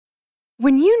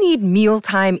When you need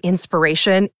mealtime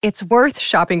inspiration, it's worth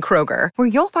shopping Kroger, where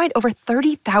you'll find over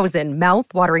 30,000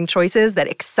 mouth-watering choices that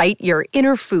excite your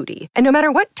inner foodie. And no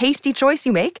matter what tasty choice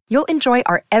you make, you'll enjoy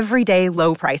our everyday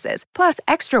low prices, plus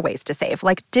extra ways to save,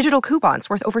 like digital coupons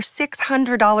worth over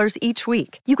 $600 each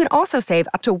week. You can also save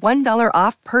up to $1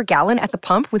 off per gallon at the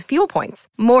pump with fuel points.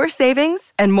 More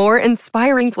savings and more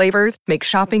inspiring flavors make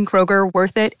shopping Kroger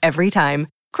worth it every time.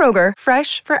 Kroger,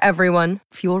 fresh for everyone.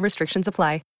 Fuel restrictions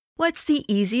apply. What's the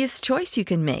easiest choice you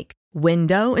can make?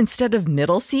 Window instead of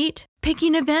middle seat?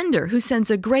 Picking a vendor who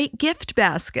sends a great gift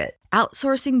basket?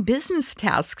 Outsourcing business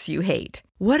tasks you hate?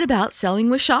 What about selling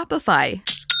with Shopify?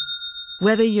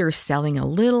 Whether you're selling a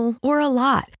little or a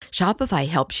lot, Shopify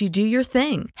helps you do your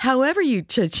thing, however you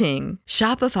cha-ching.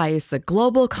 Shopify is the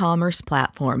global commerce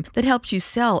platform that helps you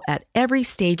sell at every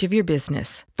stage of your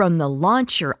business. From the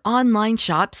launch your online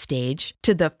shop stage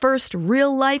to the first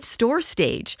real-life store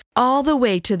stage, all the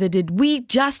way to the did we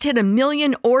just hit 1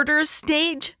 million orders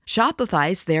stage.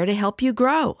 Shopify's there to help you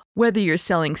grow. Whether you're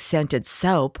selling scented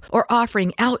soap or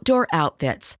offering outdoor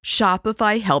outfits,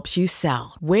 Shopify helps you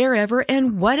sell. Wherever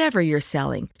and whatever you're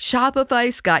selling,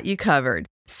 Shopify's got you covered.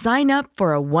 Sign up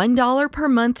for a $1 per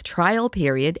month trial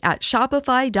period at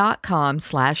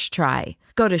shopify.com/try.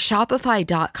 Go to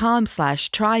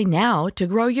shopify.com/try now to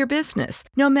grow your business,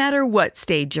 no matter what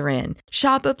stage you're in.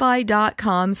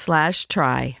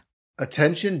 Shopify.com/try.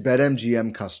 Attention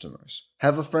BetMGM customers.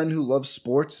 Have a friend who loves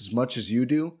sports as much as you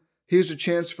do? Here's a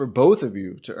chance for both of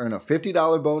you to earn a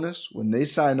 $50 bonus when they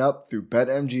sign up through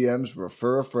BetMGM's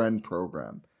Refer a Friend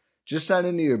program. Just sign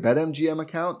into your BetMGM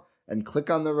account and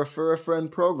click on the Refer a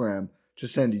Friend program to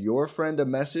send your friend a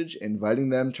message inviting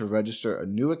them to register a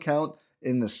new account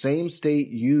in the same state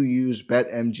you use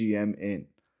BetMGM in.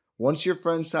 Once your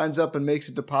friend signs up and makes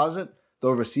a deposit,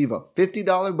 they'll receive a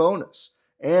 $50 bonus.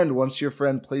 And once your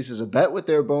friend places a bet with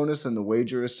their bonus and the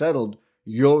wager is settled,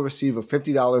 you'll receive a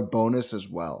 $50 bonus as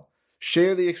well.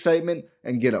 Share the excitement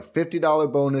and get a $50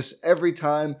 bonus every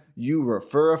time you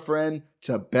refer a friend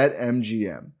to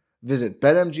BetMGM. Visit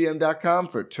BetMGM.com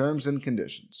for terms and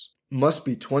conditions. Must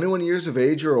be 21 years of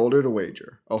age or older to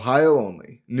wager. Ohio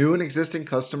only. New and existing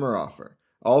customer offer.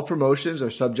 All promotions are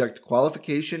subject to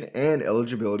qualification and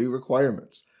eligibility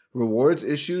requirements. Rewards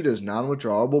issued as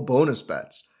non-withdrawable bonus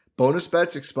bets. Bonus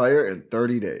bets expire in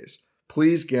 30 days.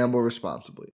 Please gamble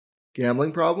responsibly.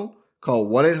 Gambling problem? Call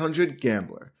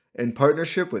 1-800-GAMBLER in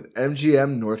partnership with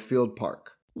MGM Northfield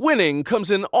Park. Winning comes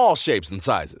in all shapes and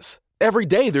sizes. Every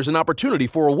day there's an opportunity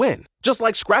for a win, just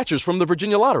like scratchers from the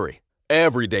Virginia Lottery.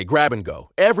 Every day grab and go,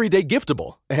 every day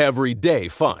giftable, every day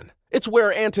fun. It's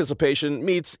where anticipation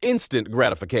meets instant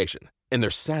gratification, and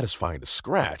they're satisfying to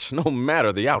scratch no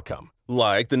matter the outcome.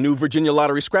 Like the new Virginia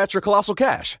Lottery Scratcher Colossal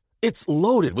Cash. It's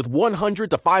loaded with $100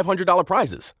 to $500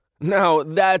 prizes. Now,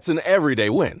 that's an everyday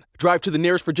win. Drive to the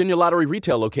nearest Virginia Lottery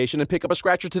retail location and pick up a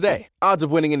scratcher today. Odds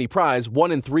of winning any prize,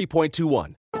 1 in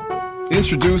 3.21.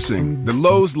 Introducing the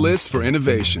Lowe's List for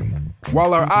Innovation.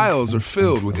 While our aisles are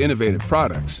filled with innovative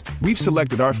products, we've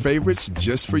selected our favorites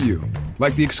just for you.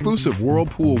 Like the exclusive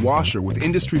Whirlpool washer with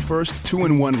industry-first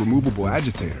 2-in-1 removable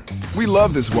agitator. We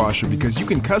love this washer because you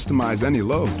can customize any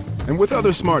load. And with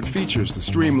other smart features to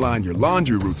streamline your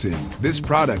laundry routine, this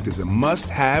product is a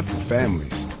must-have for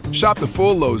families. Shop the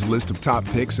full Lowe's list of top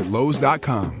picks at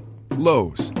Lowe's.com.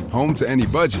 Lowe's, home to any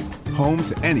budget, home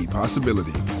to any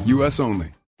possibility. U.S.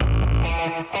 only.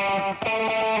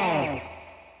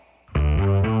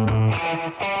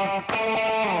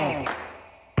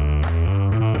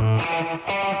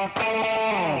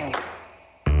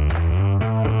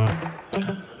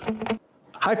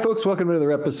 Hi, folks. Welcome to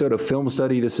another episode of Film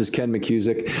Study. This is Ken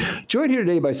McCusick. Joined here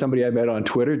today by somebody I met on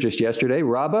Twitter just yesterday.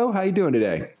 Robbo, how you doing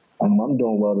today? I'm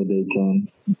doing well today, Ken.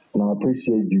 And I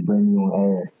appreciate you bringing me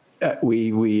on air.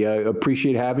 We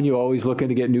appreciate having you. Always looking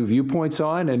to get new viewpoints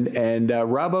on. And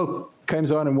Robbo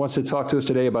comes on and wants to talk to us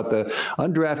today about the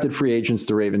undrafted free agents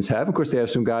the Ravens have. Of course, they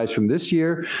have some guys from this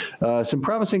year, some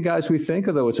promising guys we think,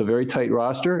 although it's a very tight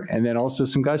roster, and then also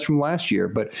some guys from last year.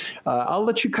 But I'll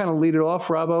let you kind of lead it off,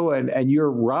 Robbo, and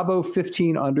you're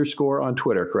Robbo15_ on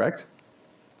Twitter, correct?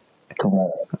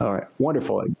 Correct. All right.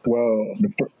 Wonderful. Well,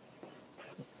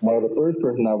 the first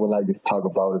person I would like to talk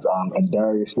about is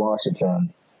Darius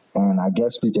Washington. And I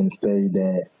guess we can say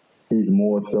that he's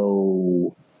more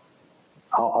so,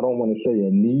 I don't want to say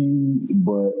a need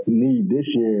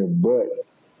this year, but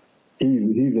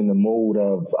he's in the mode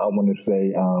of, I want to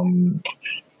say,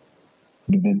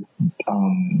 the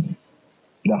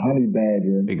Honey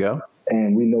Badger. There you go.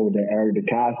 And we know that Eric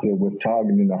DeCosta was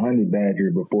targeting the Honey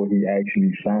Badger before he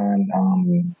actually signed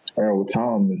Earl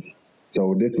Thomas.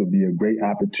 So this would be a great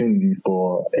opportunity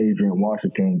for Adrian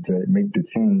Washington to make the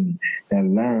team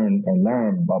and learn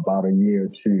about a year or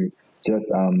two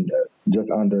just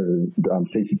under the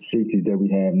safety that we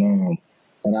have now.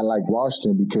 And I like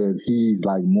Washington because he's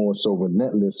like more so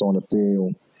relentless on the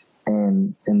field.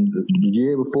 And the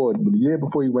year before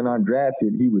he went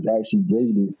undrafted, he was actually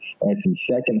graded as the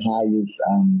second highest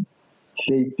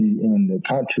safety in the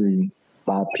country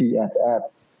by PFF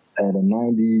at a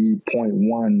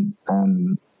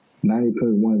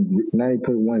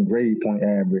 90.1 grade point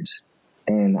average.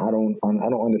 And I don't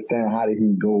understand how did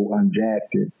he go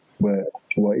undrafted. But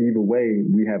well, either way,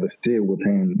 we have a steal with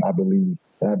him, I believe.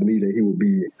 And I believe that he will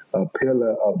be a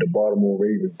pillar of the Baltimore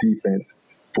Ravens defense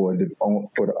for the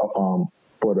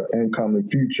incoming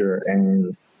future,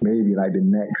 and maybe like the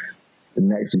next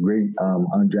great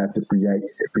undrafted free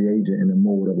agent in the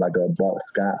mold of like a Buck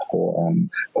Scott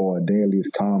or a Darius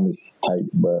Thomas type.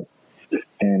 But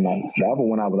and the other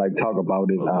one I would like to talk about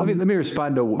is let me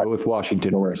respond with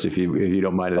Washington first, if you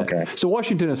don't mind. Okay. So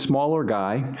Washington, a smaller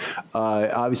guy.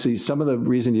 Obviously, some of the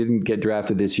reason he didn't get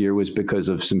drafted this year was because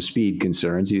of some speed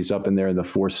concerns. He's up in there in the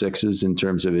 4.6s in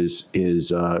terms of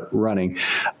his running.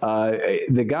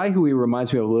 The guy who he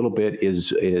reminds me of a little bit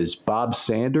is Bob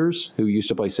Sanders, who used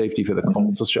to play safety for the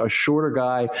Colts. A shorter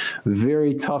guy,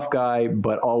 very tough guy,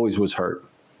 but always was hurt,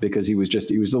 because he was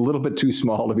a little bit too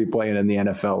small to be playing in the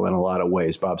NFL in a lot of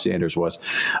ways. Bob Sanders was,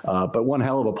 but one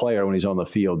hell of a player when he's on the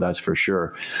field, that's for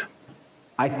sure.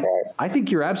 I think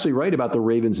you're absolutely right about the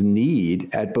Ravens' need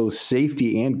at both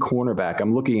safety and cornerback.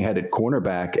 I'm looking ahead at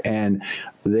cornerback, and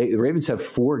the Ravens have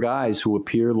 4 guys who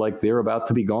appear like they're about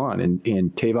to be gone. And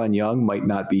Tavon Young might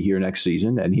not be here next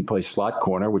season, and he plays slot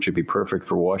corner, which would be perfect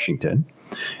for Washington.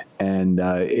 And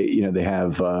they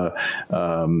have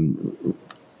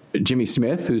Jimmy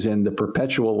Smith, who's in the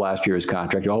perpetual last year's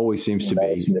contract, always seems to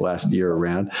be last year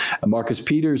around. Marcus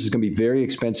Peters is going to be very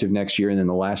expensive next year, and then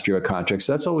the last year of contracts.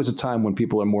 So that's always a time when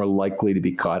people are more likely to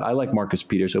be caught. I like Marcus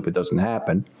Peters, hope it doesn't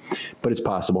happen, but it's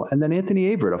possible. And then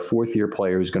Anthony Averett, a 4th-year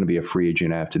player who's going to be a free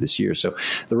agent after this year. So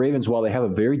the Ravens, while they have a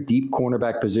very deep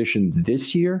cornerback position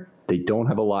this year, they don't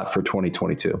have a lot for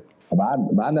 2022. I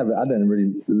didn't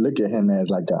really look at him as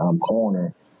like a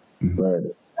corner, but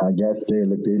I guess they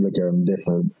look at him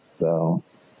different. So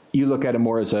you look at him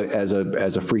more as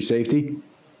a free safety?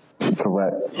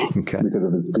 Correct. Okay. Because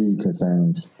of his speed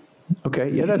concerns.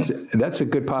 Okay, yeah, that's a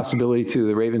good possibility too.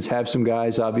 The Ravens have some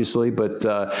guys, obviously, but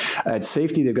at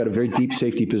safety, they've got a very deep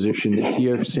safety position this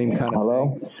year. Same kind of.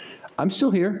 Hello? Thing. I'm still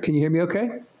here. Can you hear me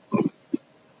okay?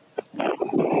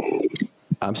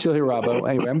 I'm still here, Robbo.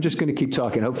 Anyway, I'm just going to keep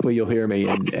talking. Hopefully you'll hear me,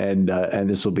 and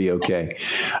this will be okay.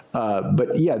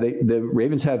 But yeah, the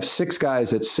Ravens have 6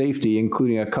 guys at safety,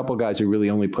 including a couple guys who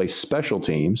really only play special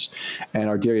teams. And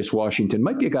our Darius Washington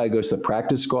might be a guy who goes to the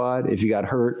practice squad. If he got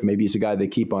hurt, maybe he's a guy they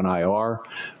keep on IR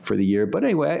for the year. But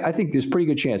anyway, I think there's a pretty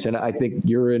good chance. And I think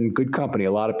you're in good company.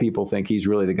 A lot of people think he's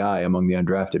really the guy among the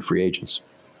undrafted free agents.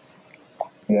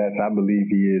 Yes, I believe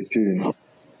he is too.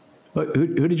 But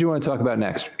who did you want to talk about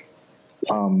next?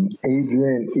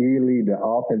 Adrian Ealy, the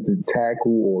offensive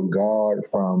tackle or guard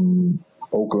from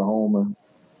Oklahoma.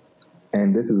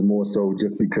 And this is more so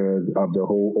just because of the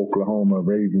whole Oklahoma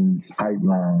Ravens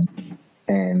pipeline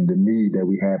and the need that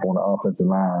we have on the offensive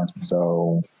line.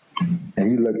 So,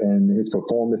 and his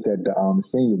performance at the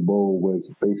Senior Bowl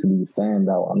was basically a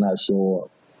standout. I'm not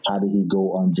sure how did he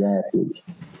go undrafted.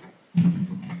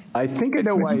 I think I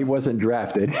know why he wasn't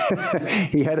drafted.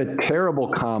 He had a terrible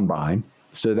combine.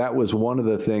 So that was one of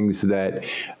the things that,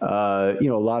 a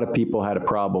lot of people had a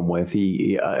problem with.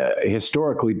 He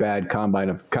historically bad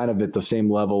combine, kind of at the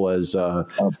same level as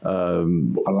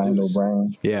Orlando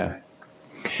Brown. Yeah.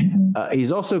 Mm-hmm.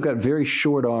 He's also got very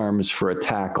short arms for a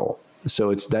tackle.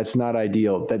 So that's not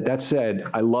ideal. That said,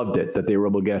 I loved it that they were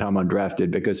able to get him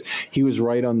undrafted because he was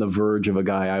right on the verge of a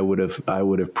guy I would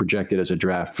have projected as a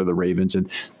draft for the Ravens. And,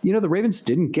 the Ravens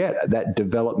didn't get that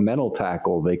developmental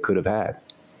tackle they could have had.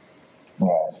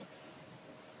 Yes.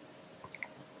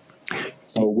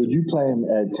 So would you play him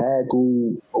at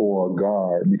tackle or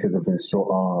guard because of his short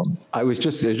arms? I was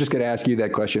just going to ask you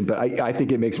that question, but I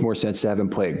think it makes more sense to have him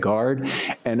play at guard.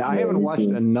 And I haven't watched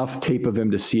enough tape of him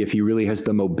to see if he really has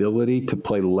the mobility to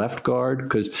play left guard,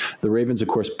 because the Ravens, of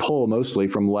course, pull mostly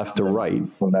from left to right.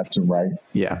 From left to right.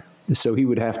 Yeah. So he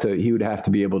would have to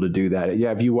be able to do that. Yeah.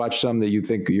 Have you watched some that you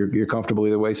think you're comfortable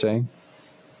either way saying?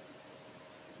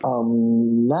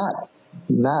 I'm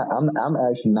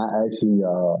actually not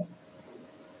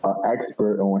an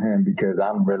expert on him because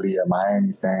I'm really a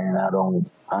Miami fan. I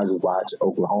just watch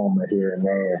Oklahoma here and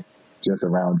there just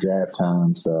around draft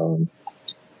time. So,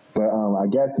 but I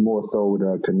guess more so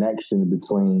the connection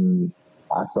between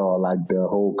I saw like the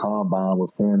whole combine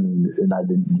with him, and like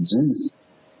the juice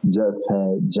just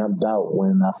had jumped out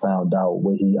when I found out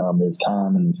what he his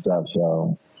timing and stuff.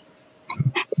 So,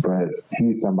 but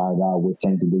he's somebody that I would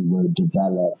think that they would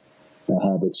develop and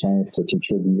have a chance to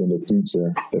contribute in the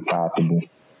future if possible.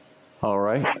 All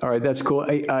right, that's cool.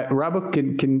 Hey, Robert,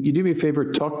 can you do me a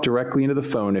favor? Talk directly into the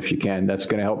phone if you can. That's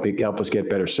going to help us get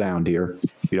better sound here,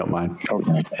 if you don't mind.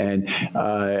 Okay. And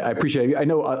I appreciate it. I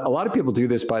know a lot of people do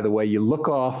this, by the way. You look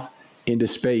off into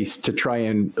space to try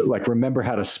and like remember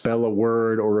how to spell a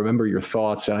word or remember your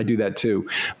thoughts, and I do that too.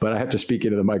 But I have to speak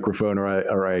into the microphone,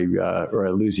 or I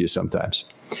lose you sometimes.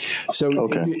 So,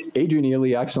 okay. Adrian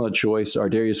Ealy, excellent choice.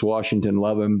 Ardarius Washington,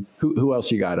 love him. Who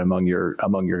else you got among your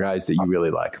guys that you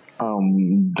really like?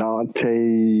 Dante,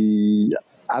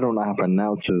 I don't know how to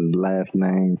pronounce his last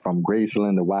name, from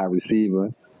Graceland, the wide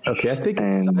receiver. Okay, I think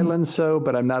it's Silenso,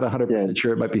 but I'm not 100%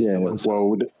 sure. It might be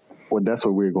Silenso. Well, that's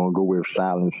what we're going to go with,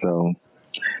 Silenso.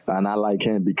 And I like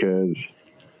him because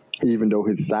even though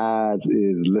his size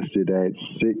is listed at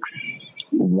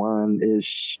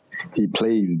 6'1"-ish, he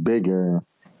plays bigger.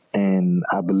 And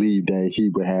I believe that he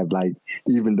would have, like,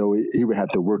 even though he would have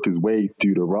to work his way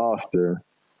through the roster,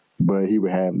 but he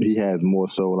has more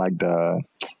so like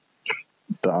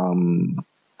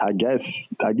I guess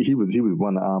he was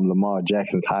one of Lamar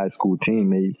Jackson's high school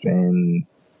teammates, and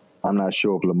I'm not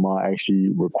sure if Lamar actually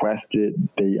requested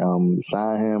they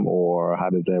sign him or how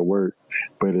did that work,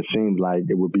 but it seems like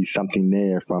it would be something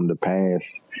there from the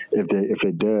past. If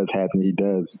it does happen, he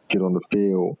does get on the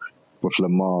field with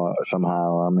Lamar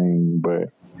somehow. I mean,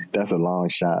 but that's a long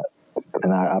shot.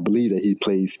 And I believe that he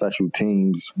plays special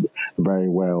teams very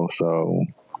well. So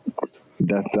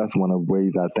that's one of the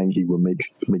ways I think he would make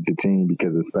the team,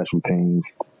 because of special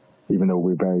teams, even though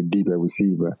we're very deep at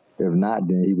receiver. If not,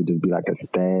 then he would just be like a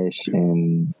stash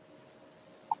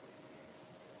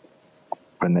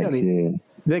for next year.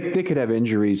 They could have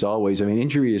injuries always. I mean,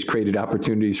 injury has created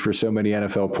opportunities for so many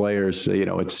NFL players. You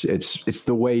know, it's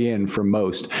the way in for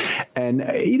most. And,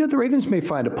 the Ravens may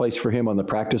find a place for him on the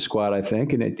practice squad, I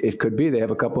think. And it could be they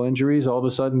have a couple injuries. All of a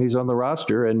sudden he's on the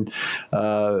roster. And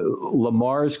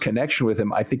Lamar's connection with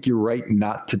him, I think you're right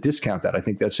not to discount that. I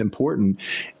think that's important.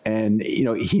 And,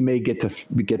 he may get to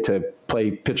play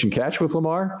pitch and catch with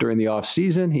Lamar during the off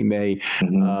season. He may,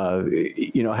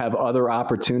 have other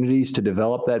opportunities to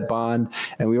develop that bond.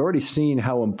 And we've already seen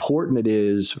how important it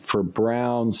is for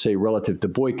Brown, say, relative to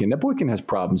Boykin. Now, Boykin has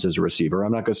problems as a receiver.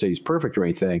 I'm not going to say he's perfect or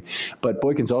anything, but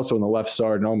Boykin's also on the left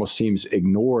side and almost seems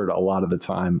ignored a lot of the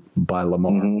time by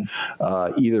Lamar,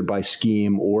 either by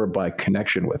scheme or by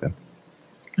connection with him.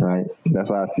 Right. That's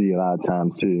what I see a lot of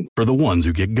times, too. For the ones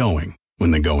who get going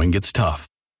when the going gets tough,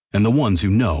 and the ones who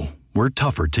know we're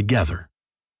tougher together.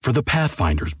 For the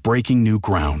Pathfinders breaking new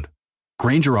ground,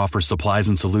 Grainger offers supplies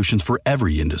and solutions for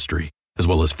every industry, as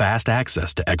well as fast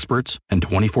access to experts and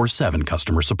 24/7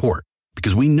 customer support.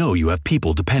 Because we know you have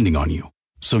people depending on you,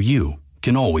 so you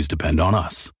can always depend on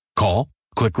us. Call,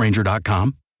 click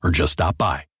Grainger.com, or just stop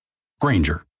by.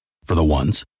 Grainger, for the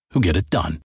ones who get it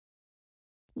done.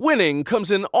 Winning comes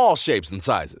in all shapes and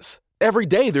sizes. Every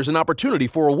day there's an opportunity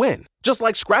for a win, just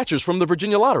like scratchers from the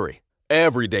Virginia Lottery.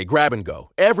 Every day grab and go,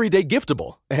 every day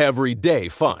giftable, every day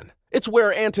fun. It's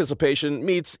where anticipation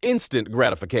meets instant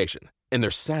gratification. And they're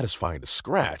satisfying to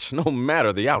scratch, no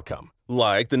matter the outcome.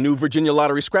 Like the new Virginia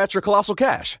Lottery Scratcher Colossal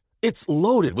Cash. It's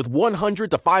loaded with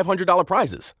 $100 to $500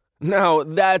 prizes. Now,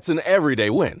 that's an everyday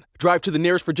win. Drive to the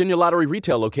nearest Virginia Lottery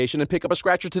retail location and pick up a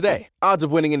scratcher today. Odds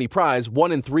of winning any prize,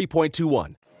 1 in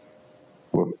 3.21.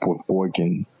 With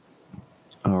Boykin.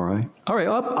 All right.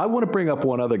 I want to bring up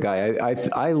one other guy.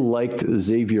 I liked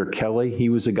Xavier Kelly. He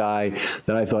was a guy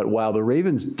that I thought, wow, the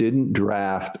Ravens didn't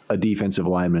draft a defensive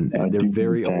lineman, and they're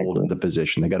very old at the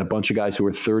position. They got a bunch of guys who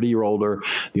are 30 or older.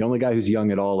 The only guy who's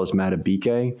young at all is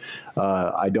Matabike.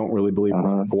 I don't really believe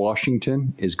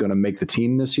Washington is going to make the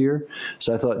team this year.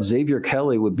 So I thought Xavier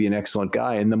Kelly would be an excellent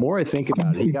guy. And the more I think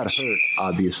about it, he got hurt,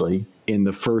 obviously, in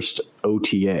the first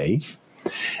OTA.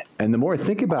 And the more I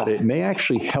think about it, it may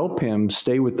actually help him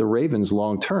stay with the Ravens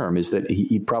long term, is that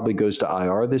he probably goes to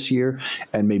IR this year,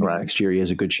 and maybe next year he has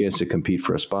a good chance to compete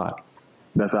for a spot.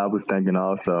 That's what I was thinking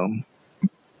also.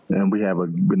 And we have a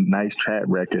nice track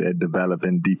record at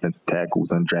developing defensive tackles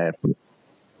undrafted.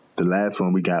 The last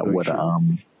one we got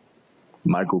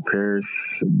Michael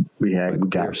Pierce. We got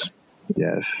Pierce.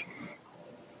 Yes.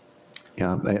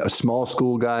 Yeah, small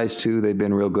school guys too. They've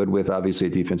been real good with, obviously, a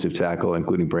defensive tackle,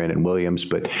 including Brandon Williams.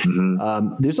 But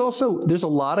there's a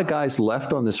lot of guys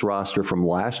left on this roster from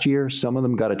last year. Some of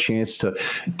them got a chance to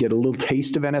get a little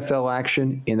taste of NFL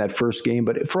action in that first game,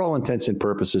 but for all intents and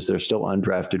purposes, they're still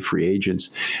undrafted free agents,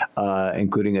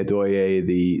 including Adoye,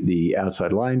 the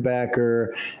outside linebacker,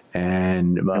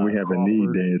 and we have Crawford. a need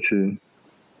there too.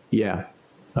 Yeah.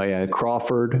 Oh, yeah,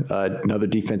 Crawford, another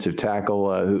defensive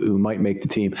tackle who might make the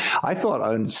team. I thought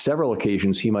on several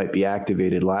occasions he might be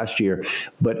activated last year,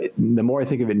 but the more I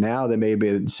think of it now, they may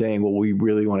be saying, well, we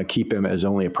really want to keep him as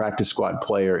only a practice squad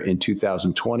player in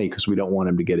 2020 because we don't want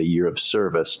him to get a year of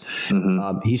service.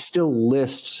 He still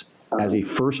lists as a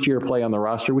first-year play on the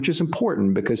roster, which is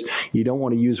important because you don't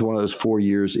want to use one of those 4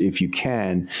 years if you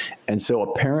can. And so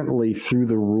apparently through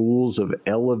the rules of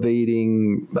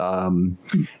elevating the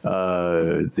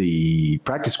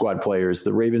practice squad players,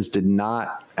 the Ravens did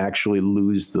not actually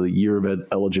lose the year of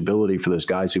eligibility for those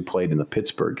guys who played in the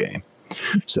Pittsburgh game.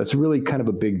 So that's really kind of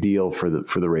a big deal for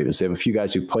the Ravens. They have a few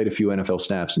guys who've played a few NFL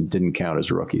snaps and didn't count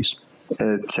as rookies.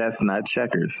 Chess, not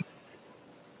checkers.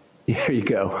 There you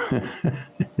go.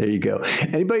 There you go.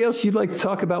 Anybody else you'd like to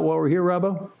talk about while we're here,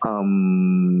 Robbo?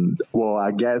 Well,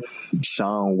 I guess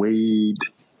Shaun Wade.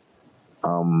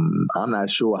 I'm not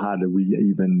sure how did we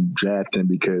even draft him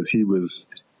because he was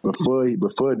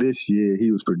before this year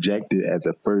he was projected as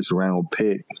a first round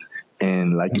pick,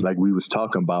 and like we was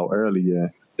talking about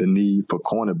earlier, the need for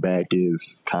cornerback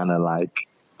is kind of like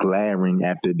glaring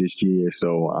after this year.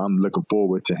 So I'm looking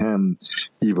forward to him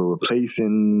either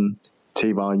replacing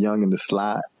Tavon Young in the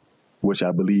slot, which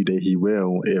I believe that he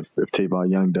will if Tavon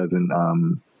Young doesn't,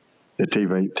 if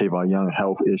Tavon Young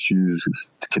health issues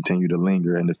continue to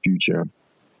linger in the future.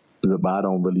 But I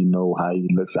don't really know how he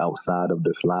looks outside of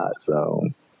the slot, so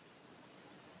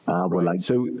I would like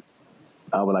to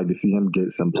see him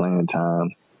get some playing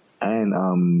time. And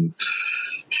I'm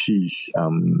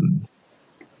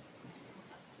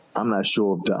not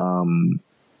sure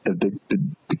if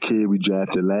the kid we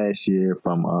drafted last year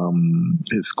from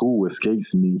his school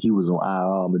escapes me. He was on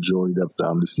IR majority of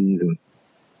the season.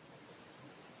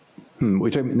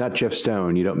 Which not Jeff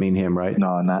Stone. You don't mean him, right?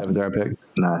 No, not 7th round pick.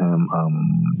 Not him.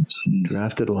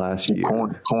 Drafted last year.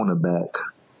 Cornerback.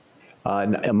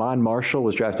 Amon Marshall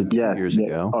was drafted 2 years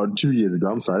ago. Oh, 2 years ago.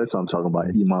 I'm sorry. That's what I'm talking about.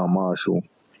 Amon Marshall.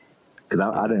 Because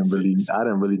I didn't really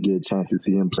get a chance to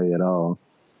see him play at all.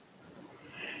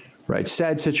 Right.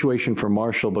 Sad situation for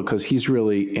Marshall because he's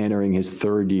really entering his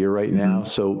third year right now.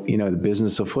 So, the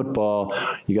business of football,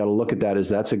 you got to look at that as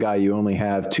that's a guy you only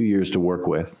have 2 years to work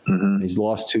with. He's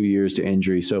lost 2 years to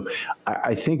injury. So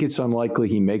I think it's unlikely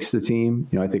he makes the team.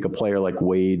 I think a player like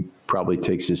Wade probably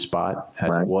takes his spot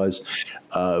as it was.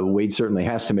 Wade certainly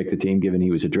has to make the team given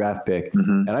he was a draft pick.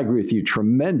 And I agree with you.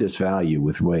 Tremendous value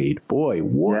with Wade. Boy,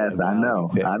 what? Yes, I know.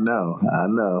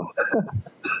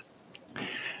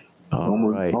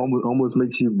 Almost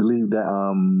makes you believe that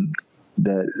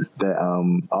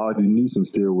Ozzie Newsome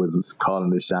still was calling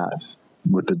the shots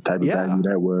with the type of value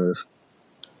that was.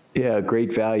 Yeah,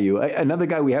 great value. Another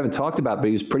guy we haven't talked about, but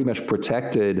he was pretty much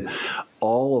protected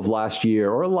all of last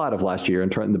year, or a lot of last year, in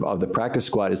terms of the practice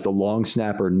squad, is the long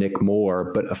snapper Nick Moore.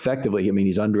 But effectively,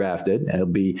 he's undrafted, and he'll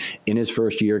be in his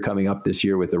first year coming up this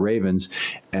year with the Ravens,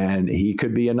 and he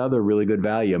could be another really good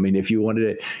value. If you want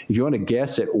to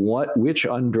guess at which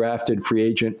undrafted free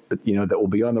agent that will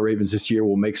be on the Ravens this year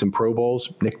will make some Pro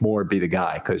Bowls, Nick Moore would be the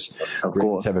guy because the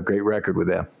Ravens have a great record with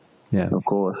them. Yeah, of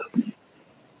course.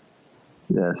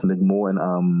 Yes, Nick Moore and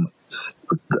I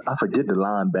forget the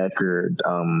linebacker.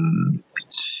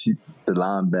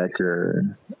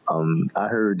 I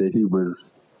heard that he was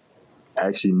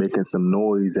actually making some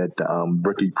noise at the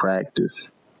rookie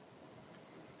practice.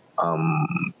 I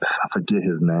forget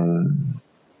his name.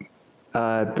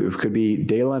 It could be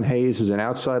Dalen Hayes as an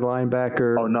outside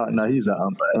linebacker. Oh no, he's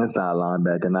an inside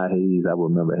linebacker, not Hayes. I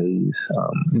remember Hayes.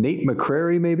 Nate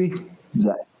McCrary, maybe.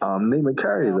 Yeah, Nate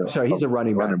McCurry. He's a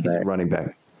running back. He's a running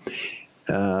back.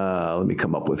 Let me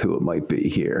come up with who it might be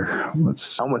here. I'm going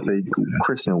to say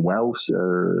Christian Welsh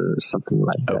or something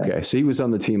like that. Okay, so he was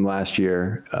on the team last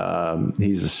year.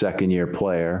 He's a second-year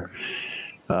player.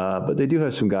 But they do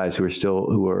have some guys who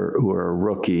are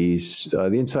rookies. The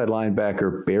inside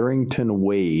linebacker, Barrington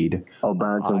Wade. Oh,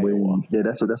 Barrington Wade. Yeah,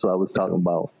 that's what I was talking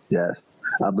about. Yes.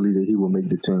 I believe that he will make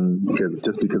the team because of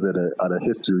the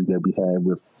history that we have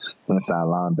with inside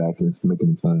linebackers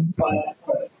making the team.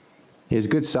 He has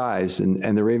good size,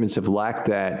 and the Ravens have lacked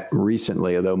that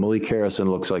recently. Although Malik Harrison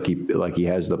looks like he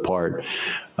has the part.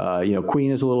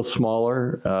 Queen is a little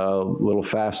smaller, a little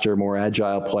faster, more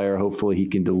agile player. Hopefully, he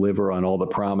can deliver on all the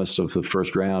promise of the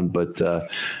first round. But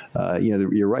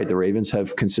you're right. The Ravens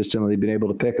have consistently been able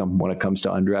to pick them when it comes to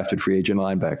undrafted free agent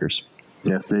linebackers.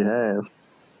 Yes, they have.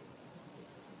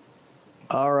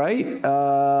 All right.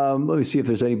 Let me see if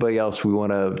there's anybody else we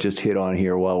want to just hit on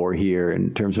here while we're here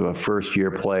in terms of a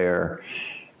first-year player.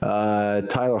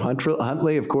 Tyler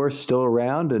Huntley, of course, still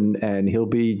around, and he'll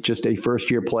be just a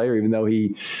first-year player, even though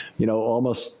he,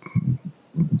 almost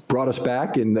brought us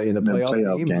back in the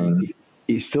playoff game.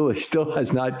 He still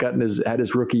has not had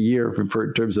his rookie year for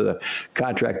in terms of the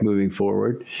contract moving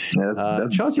forward. Yeah,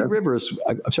 Chauncey Rivers.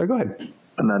 I'm sorry. Go ahead.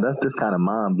 No, that's just kind of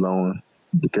mind-blowing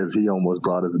because he almost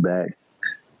brought us back.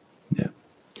 Yeah,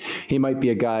 he might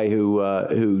be a guy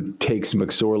who takes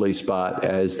McSorley's spot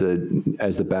as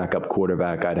the backup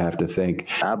quarterback. I'd have to think.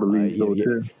 I believe so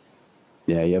too.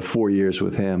 Yeah, you have 4 years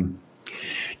with him.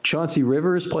 Chauncey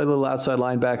Rivers played a little outside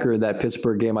linebacker in that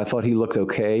Pittsburgh game. I thought he looked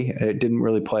okay. It didn't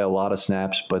really play a lot of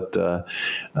snaps, but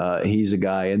he's a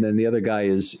guy. And then the other guy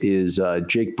is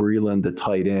Jake Breeland, the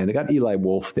tight end. I got Eli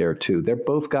Wolf there too. They're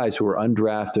both guys who were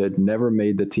undrafted, never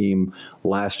made the team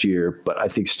last year, but I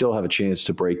think still have a chance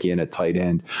to break in at tight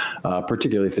end,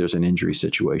 particularly if there's an injury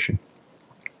situation.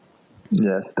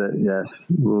 Yes.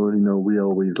 Well, we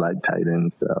always like tight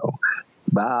ends, though.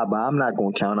 But I'm not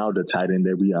going to count out the tight end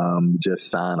that we just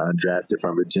signed undrafted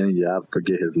from Virginia. I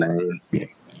forget his name. Yeah.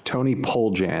 Tony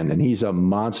Poljan, and he's a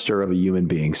monster of a human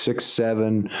being,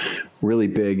 6'7", really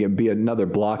big, and be another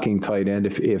blocking tight end.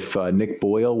 If Nick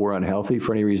Boyle were unhealthy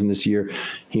for any reason this year,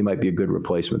 he might be a good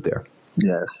replacement there.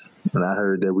 Yes, and I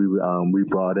heard that we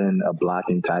brought in a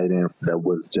blocking tight end that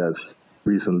was just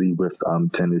recently with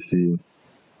Tennessee.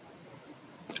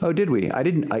 Oh, did we? I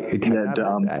didn't.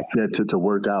 To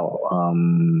work out.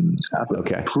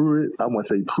 Okay. Pruitt. I want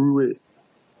to say Pruitt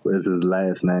was his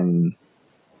last name,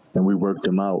 and we worked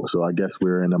him out. So I guess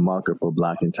we're in the market for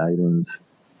blocking tight ends.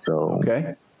 So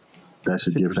okay, that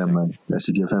should give him a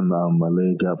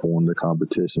leg up on the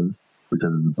competition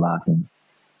because of the blocking.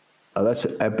 Oh,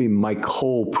 that'd be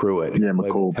MyCole Pruitt. Yeah,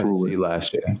 MyCole Pruitt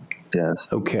last year. Yes.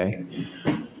 Okay.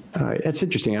 All right, that's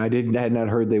interesting. I had not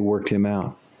heard they worked him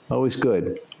out. Always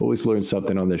good. Always learn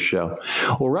something on this show.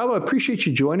 Well, Rob, I appreciate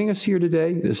you joining us here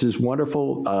today. This is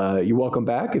wonderful. You're welcome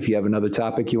back. If you have another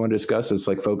topic you want to discuss, it's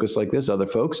like focus like this. Other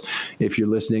folks, if you're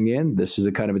listening in, this is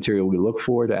the kind of material we look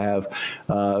for to have,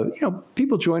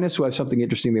 people join us who have something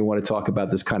interesting they want to talk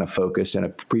about this kind of focus. And I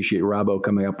appreciate Robbo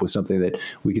coming up with something that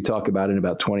we could talk about in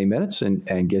about 20 minutes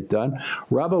and get done.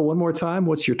 Robbo, one more time,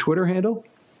 what's your Twitter handle?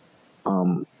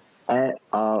 At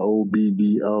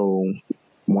ROBBO.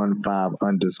 15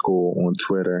 _ on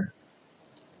Twitter.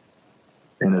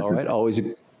 And all right, always.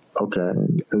 Okay,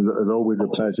 it's always a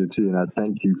pleasure too, and I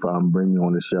thank you for bringing me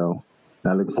on the show.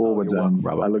 And I look forward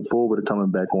to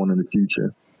coming back on in the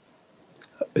future.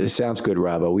 It sounds good,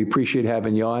 Robbo. We appreciate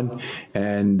having you on,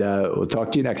 and we'll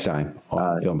talk to you next time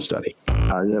on Film Study.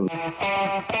 All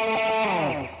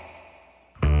right.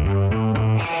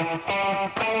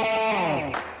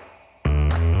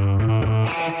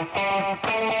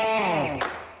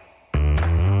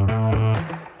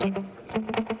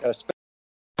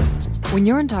 When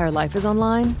your entire life is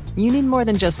online, you need more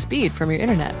than just speed from your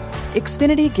internet.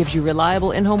 Xfinity gives you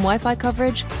reliable in-home Wi-Fi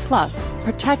coverage, plus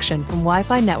protection from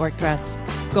Wi-Fi network threats.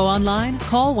 Go online,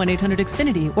 call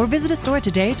 1-800-XFINITY, or visit a store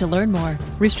today to learn more.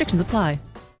 Restrictions apply.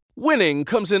 Winning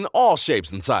comes in all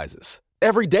shapes and sizes.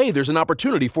 Every day there's an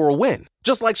opportunity for a win,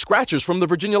 just like scratchers from the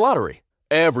Virginia Lottery.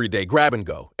 Every day grab and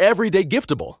go, every day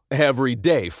giftable, every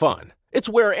day fun. It's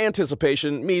where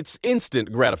anticipation meets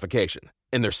instant gratification.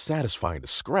 And they're satisfying to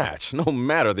scratch, no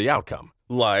matter the outcome.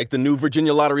 Like the new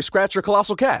Virginia Lottery Scratcher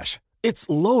Colossal Cash. It's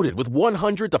loaded with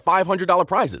 $100 to $500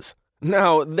 prizes.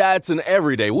 Now, that's an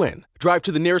everyday win. Drive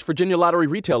to the nearest Virginia Lottery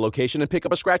retail location and pick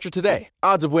up a scratcher today.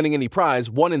 Odds of winning any prize,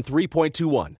 1 in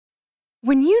 3.21.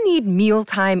 When you need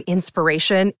mealtime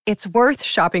inspiration, it's worth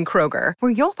shopping Kroger,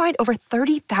 where you'll find over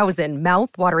 30,000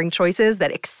 mouth-watering choices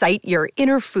that excite your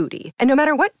inner foodie. And no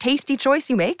matter what tasty choice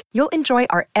you make, you'll enjoy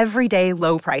our everyday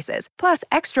low prices, plus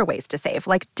extra ways to save,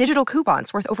 like digital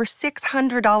coupons worth over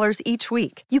 $600 each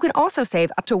week. You can also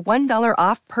save up to $1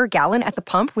 off per gallon at the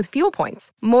pump with fuel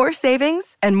points. More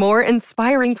savings and more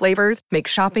inspiring flavors make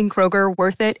shopping Kroger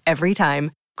worth it every time.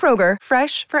 Kroger,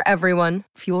 fresh for everyone.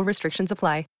 Fuel restrictions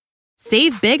apply.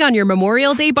 Save big on your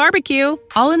Memorial Day barbecue,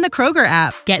 all in the Kroger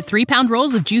app. Get 3-pound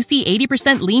rolls of juicy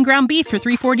 80% lean ground beef for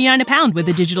 $3.49 a pound with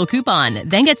a digital coupon.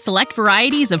 Then get select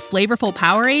varieties of flavorful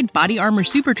Powerade, Body Armor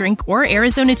Super Drink, or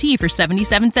Arizona tea for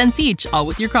 77 cents each, all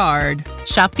with your card.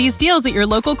 Shop these deals at your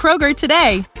local Kroger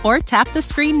today, or tap the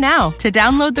screen now to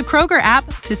download the Kroger app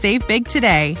to save big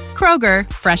today. Kroger,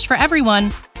 fresh for everyone.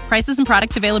 Prices and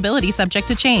product availability subject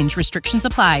to change. Restrictions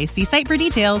apply. See site for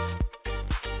details.